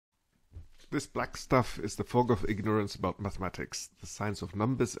This black stuff is the fog of ignorance about mathematics, the science of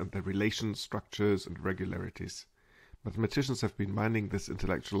numbers and their relations, structures, and regularities. Mathematicians have been mining this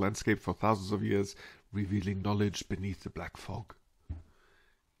intellectual landscape for thousands of years, revealing knowledge beneath the black fog.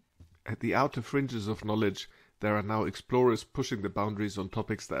 At the outer fringes of knowledge, there are now explorers pushing the boundaries on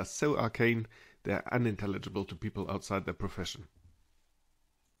topics that are so arcane they are unintelligible to people outside their profession.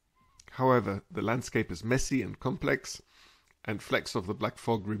 However, the landscape is messy and complex, and flecks of the black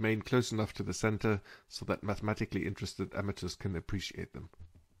fog remain close enough to the center so that mathematically interested amateurs can appreciate them.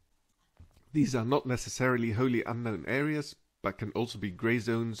 These are not necessarily wholly unknown areas, but can also be gray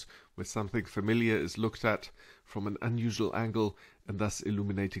zones where something familiar is looked at from an unusual angle and thus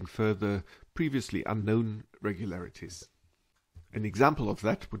illuminating further, previously unknown regularities. An example of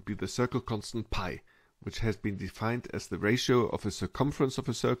that would be the circle constant pi, which has been defined as the ratio of a circumference of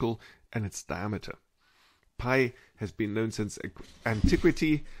a circle and its diameter. Pi has been known since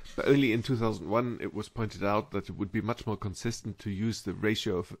antiquity, but only in 2001 it was pointed out that it would be much more consistent to use the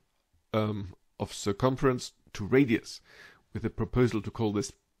ratio of circumference to radius, with a proposal to call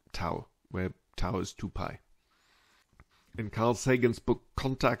this tau, where tau is 2 pi. In Carl Sagan's book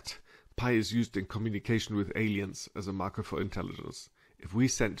Contact, pi is used in communication with aliens as a marker for intelligence. If we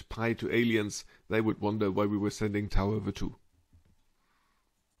sent pi to aliens, they would wonder why we were sending tau over too.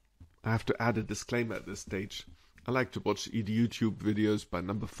 I have to add a disclaimer at this stage. I like to watch YouTube videos by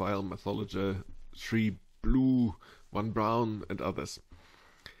Numberphile, Mathologer, 3 Blue, 1 Brown, and others.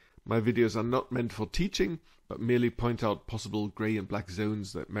 My videos are not meant for teaching, but merely point out possible grey and black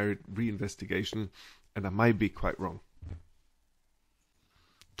zones that merit reinvestigation, and I might be quite wrong.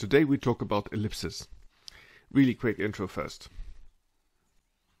 Today we talk about ellipses. Really quick intro first.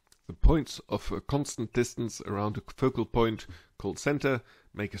 The points of a constant distance around a focal point called center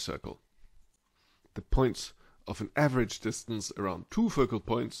make a circle. The points of an average distance around 2 focal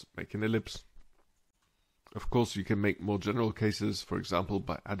points make an ellipse. Of course, you can make more general cases, for example,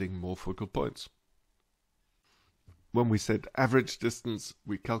 by adding more focal points. When we said average distance,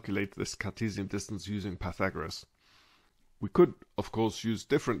 we calculate this Cartesian distance using Pythagoras. We could, of course, use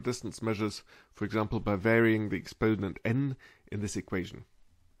different distance measures, for example, by varying the exponent n in this equation.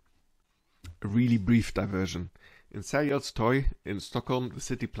 A really brief diversion. In Sergel's toy in Stockholm, the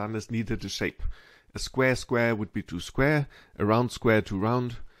city planners needed a shape. A square square would be 2 square, a round square 2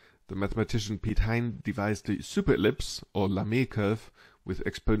 round. The mathematician Piet Hein devised the superellipse, or Lamé curve, with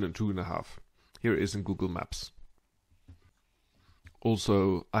exponent 2.5. Here it is in Google Maps.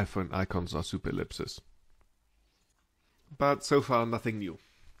 Also, iPhone icons are superellipses. But so far, nothing new.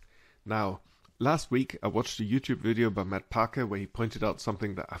 Now, last week I watched a YouTube video by Matt Parker where he pointed out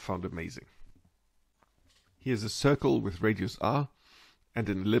something that I found amazing. Here's a circle with radius r and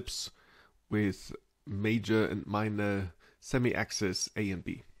an ellipse with major and minor semi-axis a and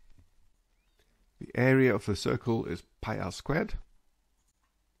b. The area of the circle is pi r squared.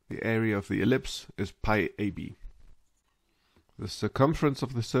 The area of the ellipse is pi ab. The circumference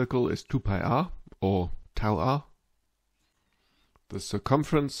of the circle is 2 pi r, or tau r. The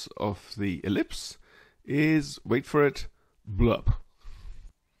circumference of the ellipse is, wait for it, blub.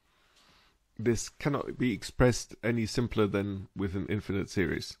 This cannot be expressed any simpler than with an infinite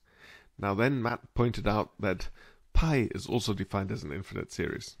series. Now then, Matt pointed out that pi is also defined as an infinite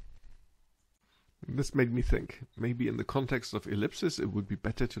series. This made me think, maybe in the context of ellipses it would be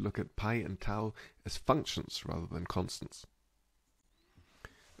better to look at pi and tau as functions rather than constants.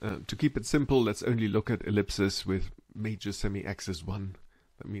 To keep it simple, let's only look at ellipses with major semi-axis 1.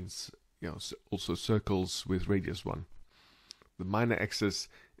 That means, also circles with radius 1. The minor axis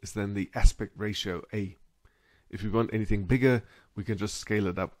is then the aspect ratio a. If we want anything bigger, we can just scale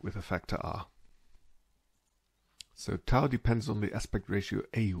it up with a factor r. So tau depends on the aspect ratio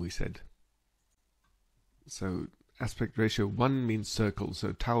a, we said. So aspect ratio 1 means circle,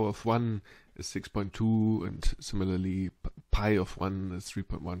 so tau of 1 is 6.2, and similarly pi of 1 is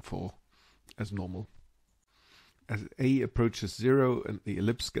 3.14 as normal. As a approaches 0 and the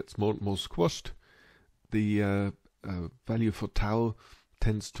ellipse gets more and more squashed, the value for tau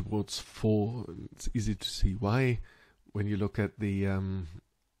tends towards 4. It's easy to see why. When you look at the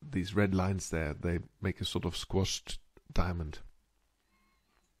these red lines there, they make a sort of squashed diamond.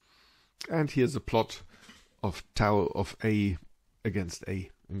 And here's a plot of tau of a against a,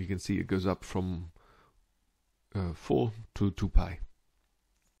 and you can see it goes up from 4 to 2 pi.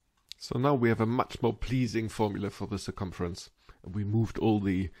 So now we have a much more pleasing formula for the circumference, and we moved all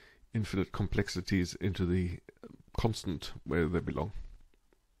the infinite complexities into the constant where they belong.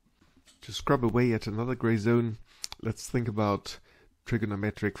 To scrub away yet another grey zone, let's think about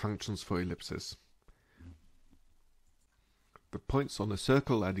trigonometric functions for ellipses. The points on a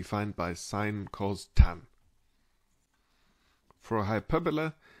circle are defined by sine, cos, tan. For a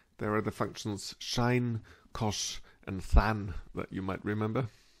hyperbola, there are the functions sine, cos, and tan that you might remember.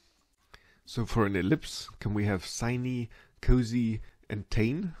 So for an ellipse, can we have sine, cosy, and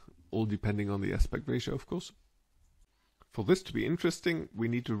tan, all depending on the aspect ratio, of course. For this to be interesting, we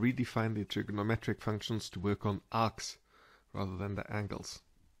need to redefine the trigonometric functions to work on arcs rather than the angles.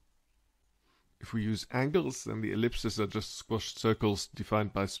 If we use angles, then the ellipses are just squashed circles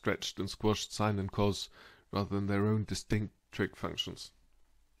defined by stretched and squashed sine and cos rather than their own distinct trig functions.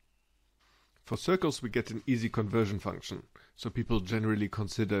 For circles, we get an easy conversion function, so people generally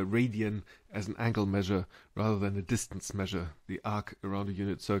consider radian as an angle measure rather than a distance measure, the arc around a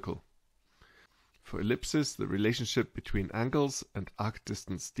unit circle. For ellipses, the relationship between angles and arc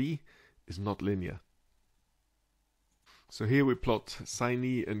distance d is not linear. So here we plot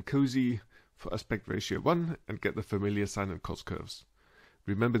sine and cosy for aspect ratio 1 and get the familiar sine and cos curves.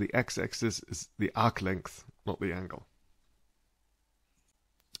 Remember, the x-axis is the arc length, not the angle.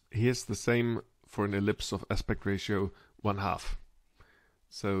 Here's the same for an ellipse of aspect ratio 1/2.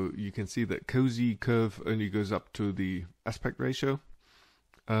 So you can see that cosy curve only goes up to the aspect ratio,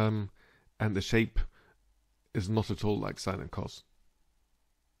 and the shape is not at all like sine and cos.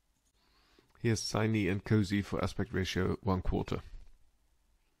 Here's sine and cosy for aspect ratio 1/4.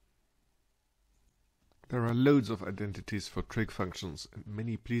 There are loads of identities for trig functions and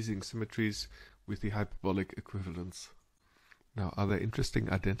many pleasing symmetries with the hyperbolic equivalents. Now, are there interesting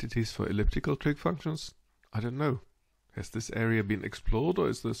identities for elliptical trig functions? I don't know. Has this area been explored, or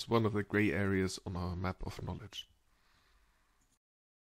is this one of the grey areas on our map of knowledge?